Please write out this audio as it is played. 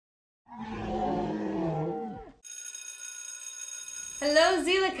Hello,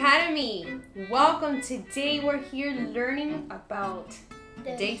 Zeal Academy. Welcome. Today we're here learning about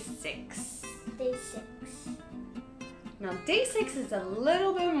day 6. Day 6. Now, day 6 is a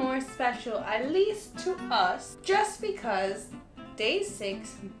little bit more special, at least to us, just because day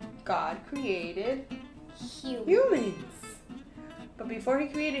 6, God created humans. But before he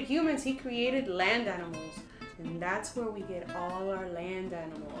created humans, he created land animals. And that's where we get all our land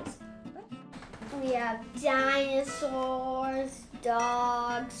animals. We have dinosaurs,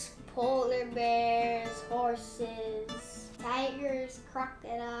 dogs, polar bears, horses, tigers,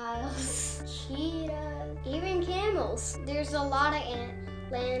 crocodiles, cheetahs, even camels. There's a lot of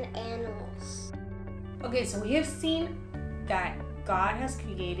land animals. Okay, so we have seen that God has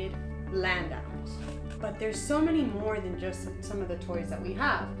created land animals. But there's so many more than just some of the toys that we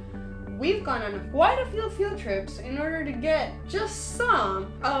have. We've gone on quite a few field trips in order to get just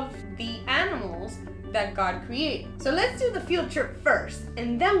some of the animals that God created. So let's do the field trip first,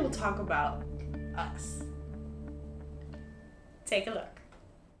 and then we'll talk about us. Take a look.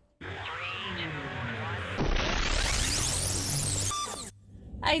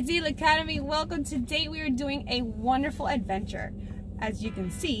 Hi, Zeal Academy. Welcome. Today we are doing a wonderful adventure. As you can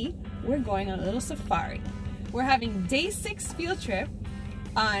see, we're going on a little safari. We're having day 6 field trip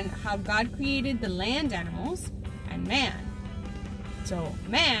on how God created the land animals and man. So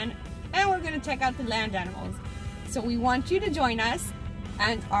man, and we're gonna check out the land animals. So we want you to join us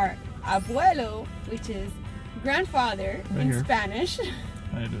and our abuelo, which is grandfather right in here. Spanish.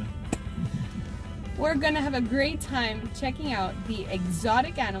 How you doing? We're gonna have a great time checking out the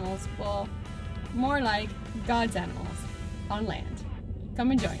exotic animals, well, more like God's animals on land.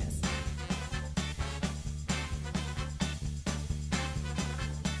 Come and join us.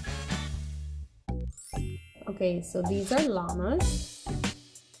 Okay, so these are llamas.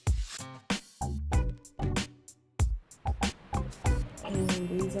 And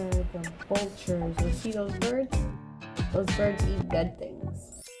these are the vultures. You see those birds? Those birds eat dead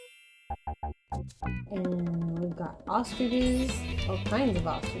things. And we've got ostriches, all kinds of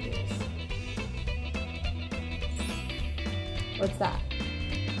ostriches. What's that?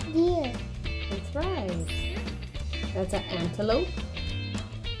 Deer. That's right. That's an antelope.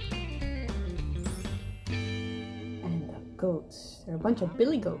 Goats. There are a bunch of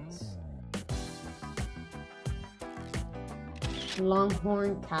billy goats.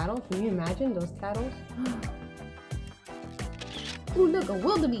 Longhorn cattle. Can you imagine those cattle? Ooh, look, a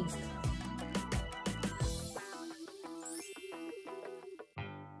wildebeest.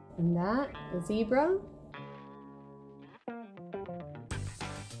 And that, a zebra.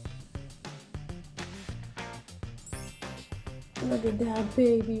 Look at that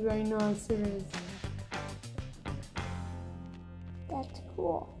baby rhinoceros. That's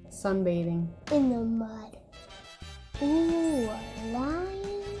cool. Sunbathing. In the mud. Ooh, a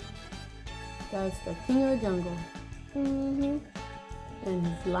lion. That's the king of the jungle. Mm-hmm. And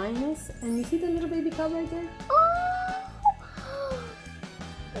his lioness. And you see the little baby cub right there? Oh!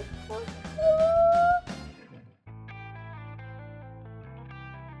 It's so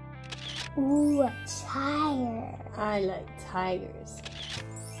cute. Ooh, a tiger. I like tigers.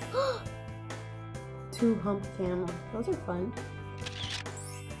 2 humped camels. Those are fun.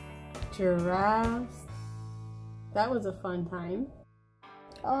 Giraffes. That was a fun time.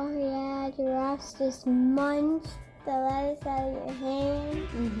 Oh yeah, giraffes just munch the lettuce out of your hand.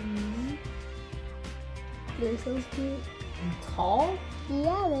 Mm-hmm. They're so cute. And tall?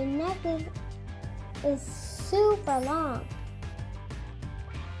 Yeah, their neck is super long.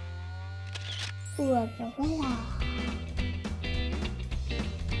 Ooh, a gorilla.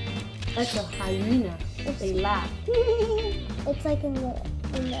 That's a hyena. They laugh. It's like in the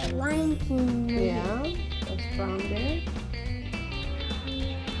Lion King movie. Yeah, that's from there.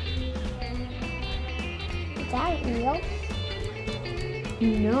 Is that real?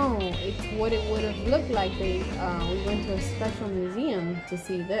 No, it's what it would have looked like. We went to a special museum to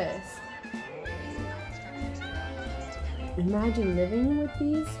see this. Imagine living with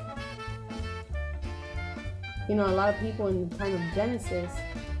these. You know, a lot of people in the time of Genesis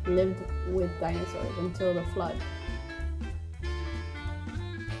lived with dinosaurs until the flood.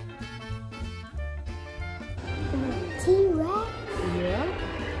 T-Rex? Yeah.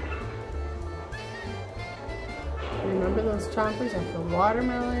 Remember those chompers are for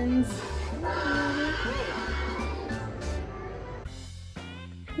watermelons?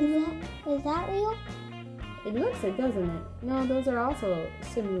 Is that real? It looks it, doesn't it? No, those are also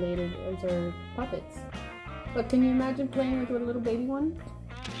simulated. Those are puppets. But can you imagine playing with a little baby one?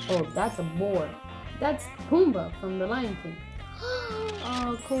 Oh, that's a boar. That's Pumbaa from The Lion King.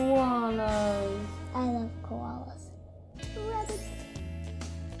 Oh, koalas. I love koalas.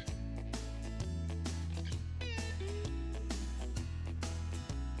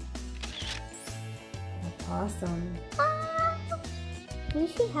 possum. We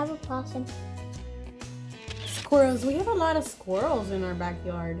should have a possum. Squirrels. We have a lot of squirrels in our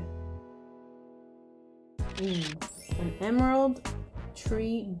backyard. An emerald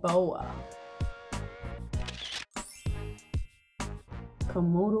tree boa.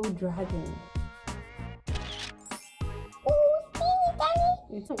 Komodo dragon. Oh, teeny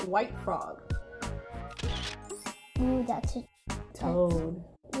tiny. It's a white frog. Ooh, that's a Toad.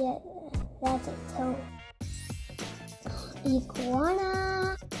 Yeah, that's a toad.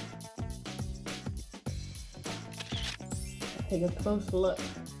 Iguana. Take a close look.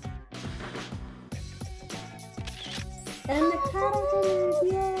 And the caterpillars,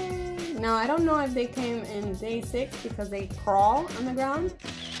 yay! Now I don't know if they came in day 6 because they crawl on the ground,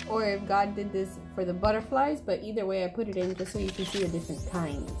 or if God did this for the butterflies, but either way I put it in just so you can see the different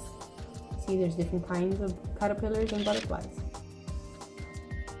kinds. See, there's different kinds of caterpillars and butterflies.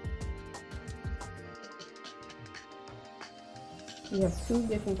 You have 2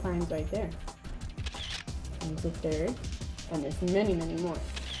 different kinds right there. There's a third, and there's many, many more.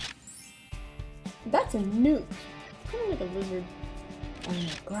 That's a newt. Kind of like a lizard and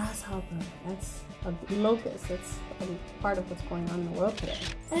a grasshopper. That's a locust. That's a part of what's going on in the world today.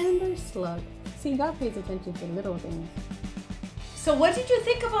 And there's slug. See, God pays attention to little things. So what did you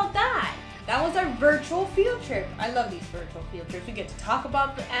think about that? That was our virtual field trip. I love these virtual field trips. We get to talk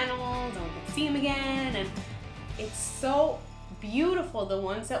about the animals and we can see them again. And it's so beautiful, the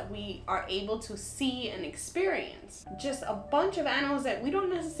ones that we are able to see and experience. Just a bunch of animals that we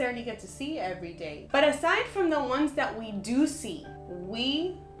don't necessarily get to see every day. But aside from the ones that we do see,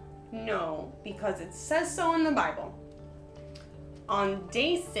 we know, because it says so in the Bible, on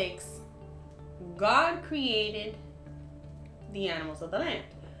day 6, God created the animals of the land.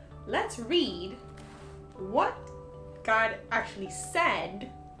 Let's read what God actually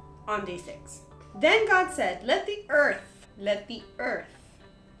said on day 6. Then God said, let the earth,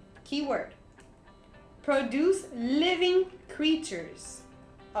 keyword, produce living creatures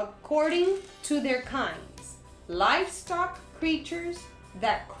according to their kinds, livestock creatures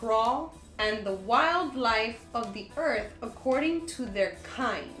that crawl, and the wildlife of the earth according to their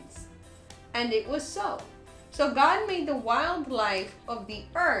kinds. And it was so. So God made the wildlife of the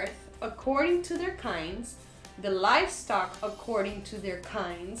earth according to their kinds, the livestock according to their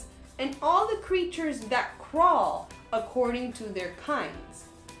kinds, and all the creatures that crawl according to their kinds.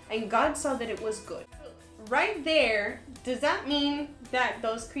 And God saw that it was good. Right there, does that mean that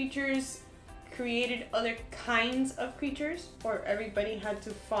those creatures created other kinds of creatures, or everybody had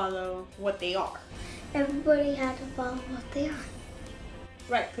to follow what they are? Everybody had to follow what they are.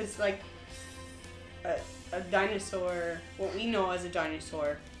 Right, because like a dinosaur, what we know as a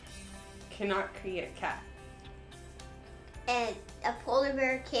dinosaur, cannot create a cat. And a polar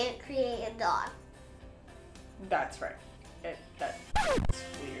bear can't create a dog. That's right. That's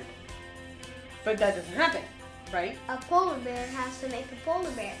weird. But that doesn't happen, right? A polar bear has to make a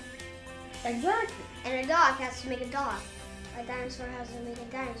polar bear. Exactly. And a dog has to make a dog. A dinosaur has to make a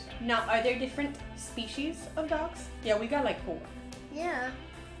dinosaur. Now, are there different species of dogs? Yeah, we got like 4. Yeah.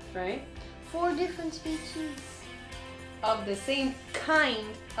 Right? 4 different species. Of the same kind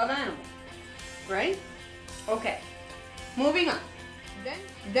of animal. Right? Okay. Moving on.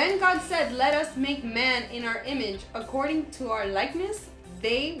 Then God said, let us make man in our image according to our likeness.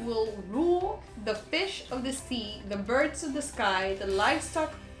 They will rule the fish of the sea, the birds of the sky, the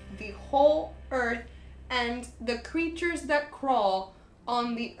livestock, the whole earth, and the creatures that crawl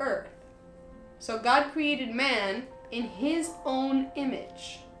on the earth. So God created man in his own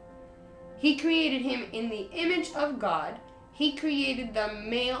image. He created him in the image of God. He created them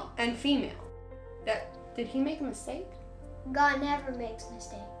male and female. Did he make a mistake? God never makes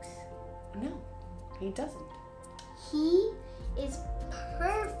mistakes. No, he doesn't. He is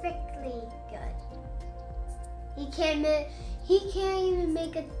perfectly good. He can't even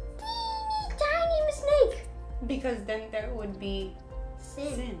make a teeny tiny mistake. Because then there would be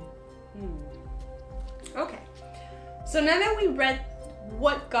sin. Okay. So now that we read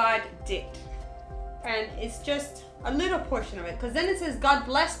what God did, and it's just a little portion of it, because then it says God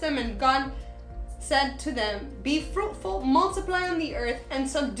blessed them and God said to them, be fruitful, multiply on the earth, and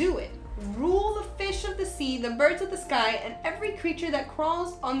subdue it. Rule the fish of the sea, the birds of the sky, and every creature that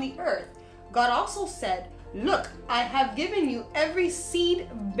crawls on the earth. God also said, look, I have given you every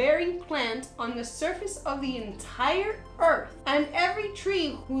seed-bearing plant on the surface of the entire earth, and every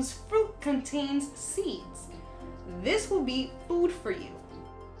tree whose fruit contains seeds. This will be food for you.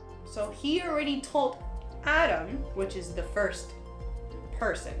 So he already told Adam, which is the first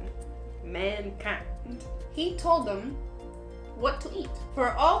person, mankind, he told them what to eat.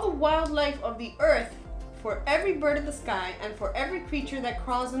 For all the wildlife of the earth for every bird of the sky and for every creature that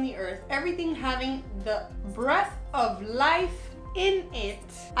crawls on the earth, everything having the breath of life in it,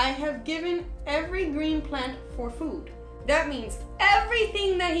 I have given every green plant for food. That means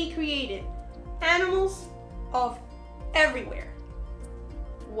everything that he created, animals of everywhere,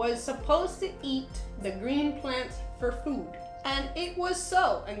 was supposed to eat the green plants for food. And it was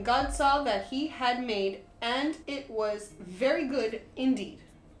so. And God saw that he had made, and it was very good indeed.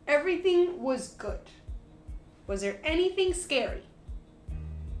 Everything was good. Was there anything scary?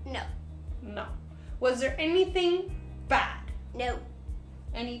 No. No. Was there anything bad? No.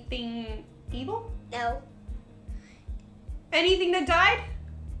 Anything evil? No. Anything that died?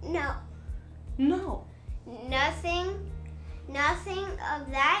 No. No. Nothing of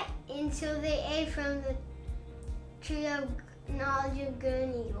that until they ate from the tree of knowledge of good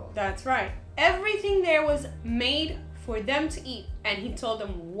and evil. That's right. Everything there was made for them to eat. And he told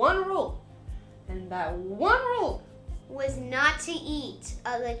them one rule. And that one rule was not to eat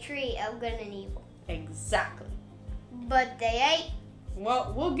of the tree of good and evil. Exactly. But they ate.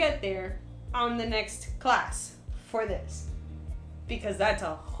 Well, we'll get there on the next class for this, because that's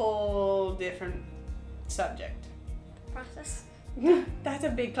a whole different subject. Process. That's a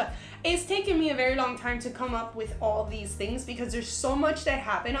big class. It's taken me a very long time to come up with all these things because there's so much that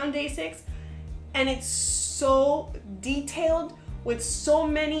happened on day 6, and it's so detailed with so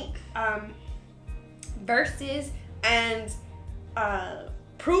many verses and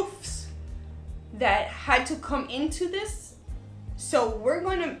proofs that had to come into this. So we're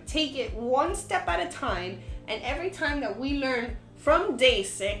going to take it one step at a time, and every time that we learn from day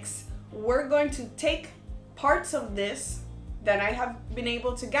 6, we're going to take parts of this that I have been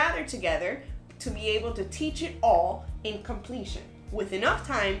able to gather together to be able to teach it all in completion with enough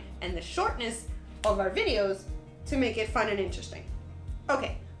time and the shortness of our videos to make it fun and interesting.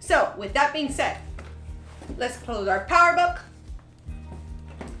 Okay, so with that being said, let's close our power book.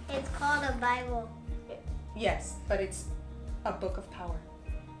 It's called a Bible. Yes, but it's a book of power.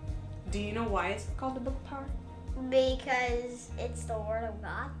 Do you know why it's called the book of power? Because it's the Word of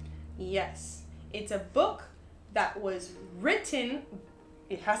God. Yes, it's a book that was written.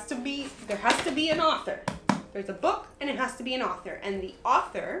 There has to be an author. There's a book and it has to be an author, and the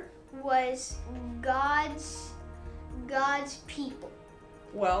author was God's people.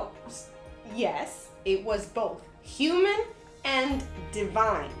 Well, yes, it was both human and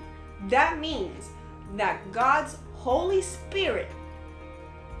divine. That means that God's Holy Spirit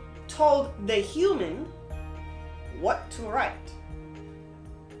told the human what to write.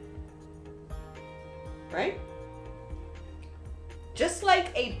 Right? Just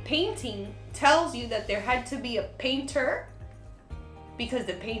like a painting tells you that there had to be a painter because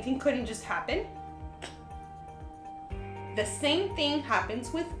the painting couldn't just happen, the same thing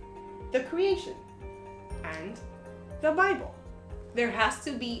happens with the creation and the Bible. There has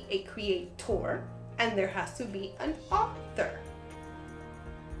to be a creator and there has to be an author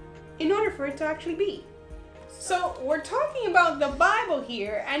in order for it to actually be. So we're talking about the Bible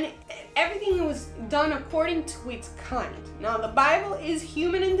here, and everything was done according to its kind. Now the Bible is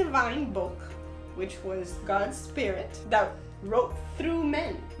human and divine book, which was God's Spirit that wrote through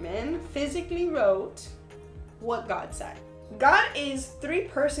men. Men physically wrote what God said. God is 3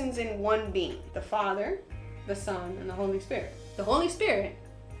 persons in one being: the Father, the Son, and the Holy Spirit. The Holy Spirit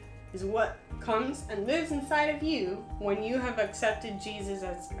is what comes and lives inside of you when you have accepted Jesus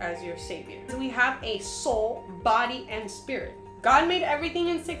as your Savior. We have a soul, body, and spirit. God made everything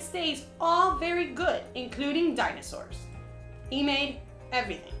in 6 days, all very good, including dinosaurs. He made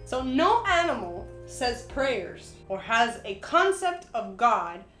everything. So no animal says prayers or has a concept of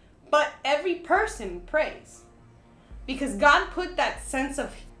God, but every person prays. Because God put that sense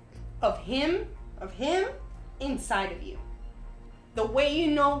of Him inside of you. The way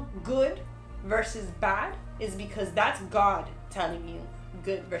you know good versus bad is because that's God telling you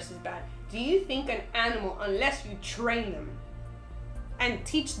good versus bad. Do you think an animal, unless you train them and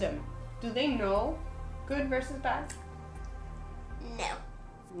teach them, do they know good versus bad? No.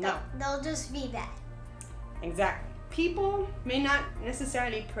 No. They'll just be bad. Exactly. People may not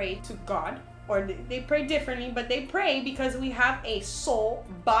necessarily pray to God, or they pray differently, but they pray because we have a soul,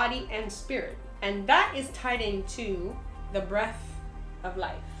 body, and spirit. And that is tied into the breath of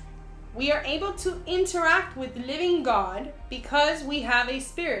life. We are able to interact with living God because we have a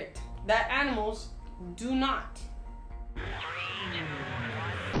spirit that animals do not.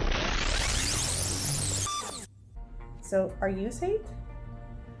 So, are you saved?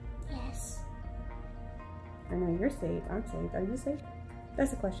 Yes. I know you're saved. I'm saved. Are you saved?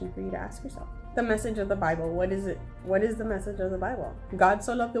 That's a question for you to ask yourself. the message of the Bible. What is it? What is the message of the Bible? God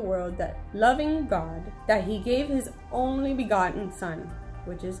so loved the world, that loving God, that he gave his only begotten son,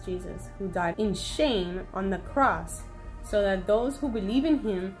 which is Jesus, who died in shame on the cross, so that those who believe in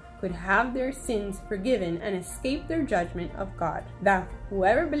him could have their sins forgiven and escape their judgment of God. That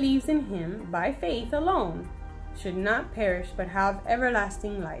whoever believes in him by faith alone should not perish but have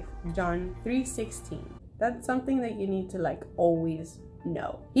everlasting life. John 3:16. That's something that you need to always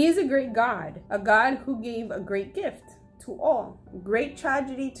know. He is a great God, a God who gave a great gift to all, great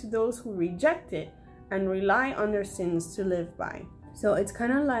tragedy to those who reject it and rely on their sins to live by. So it's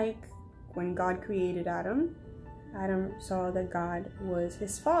kind of like when God created Adam. Adam saw that God was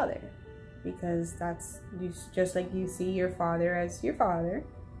his father, because that's just like you see your father as your father,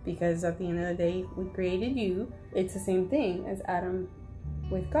 because at the end of the day, we created you. It's the same thing as Adam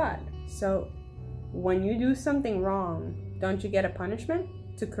with God. So when you do something wrong, don't you get a punishment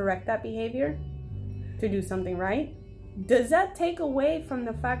to correct that behavior, to do something right? Does that take away from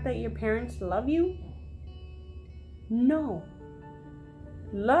the fact that your parents love you? No.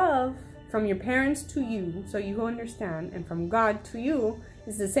 Love from your parents to you, so you understand, and from God to you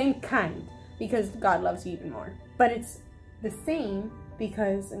is the same kind, because God loves you even more. But it's the same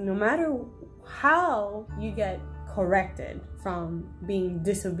because no matter how you get corrected from being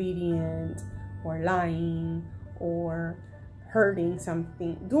disobedient or lying or hurting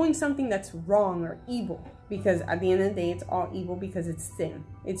something, doing something that's wrong or evil, because at the end of the day, it's all evil because it's sin.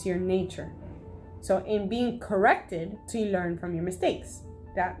 It's your nature. So in being corrected, so you learn from your mistakes.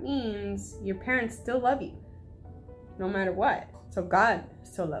 That means your parents still love you, no matter what. So God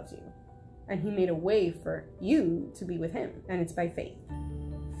still loves you. And he made a way for you to be with him. And it's by faith.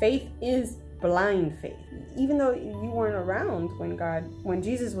 Faith is blind faith. Even though you weren't around when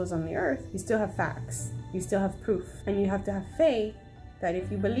Jesus was on the earth, you still have facts. You still have proof. And you have to have faith that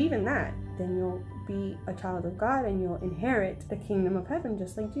if you believe in that, then you'll be a child of God and you'll inherit the kingdom of heaven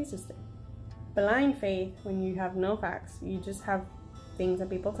just like Jesus did. Blind faith, when you have no facts, you just have things that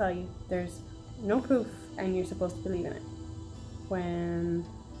people tell you. There's no proof and you're supposed to believe in it. When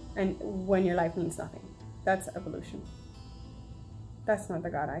your life means nothing. That's evolution. That's not the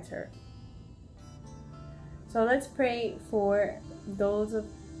God I serve. So let's pray for those of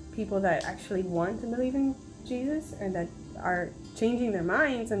people that actually want to believe in Jesus, and that are changing their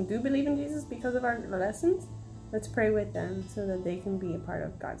minds and do believe in Jesus because of our lessons. Let's pray with them so that they can be a part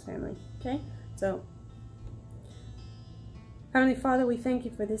of God's family. Okay? So, Heavenly Father, we thank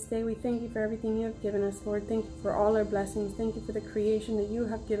you for this day. We thank you for everything you have given us, Lord. Thank you for all our blessings. Thank you for the creation that you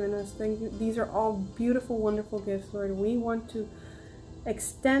have given us. Thank you. These are all beautiful, wonderful gifts, Lord. We want to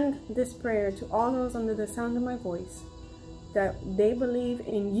extend this prayer to all those under the sound of my voice, that they believe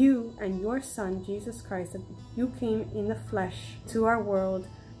in you and your Son, Jesus Christ, that you came in the flesh to our world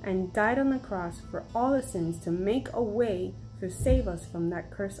and died on the cross for all the sins, to make a way to save us from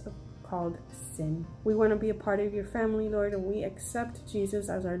that curse called sin. We want to be a part of your family, Lord, and we accept Jesus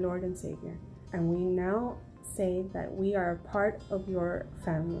as our Lord and Savior. And we now say that we are a part of your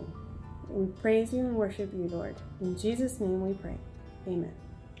family. We praise you and worship you, Lord. In Jesus' name we pray. Amen.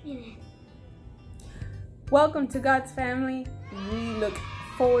 Amen. Welcome to God's family. We look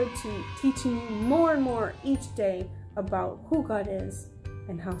forward to teaching you more and more each day about who God is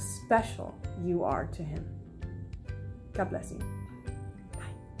and how special you are to him. God bless you.